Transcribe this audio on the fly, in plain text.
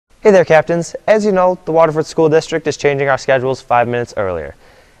Hey there, Captains. As you know, the Waterford School District is changing our schedules 5 minutes earlier.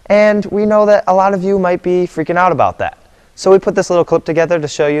 And we know that a lot of you might be freaking out about that. So we put this little clip together to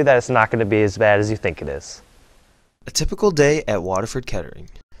show you that it's not going to be as bad as you think it is. A typical day at Waterford Kettering.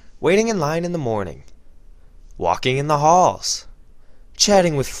 Waiting in line in the morning. Walking in the halls.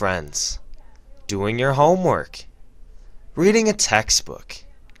 Chatting with friends. Doing your homework. Reading a textbook.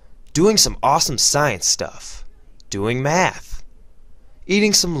 Doing some awesome science stuff. Doing math.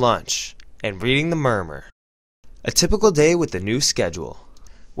 Eating some lunch. And reading the Murmur. A typical day with the new schedule.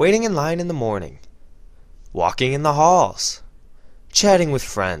 Waiting in line in the morning. Walking in the halls. Chatting with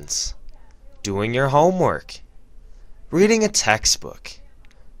friends. Doing your homework. Reading a textbook.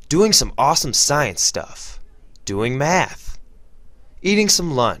 Doing some awesome science stuff. Doing math. Eating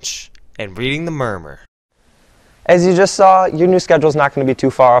some lunch. And reading the Murmur. As you just saw, your new schedule is not going to be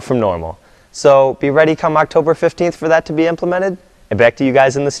too far off from normal. So be ready come October 15th for that to be implemented. And back to you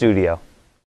guys in the studio.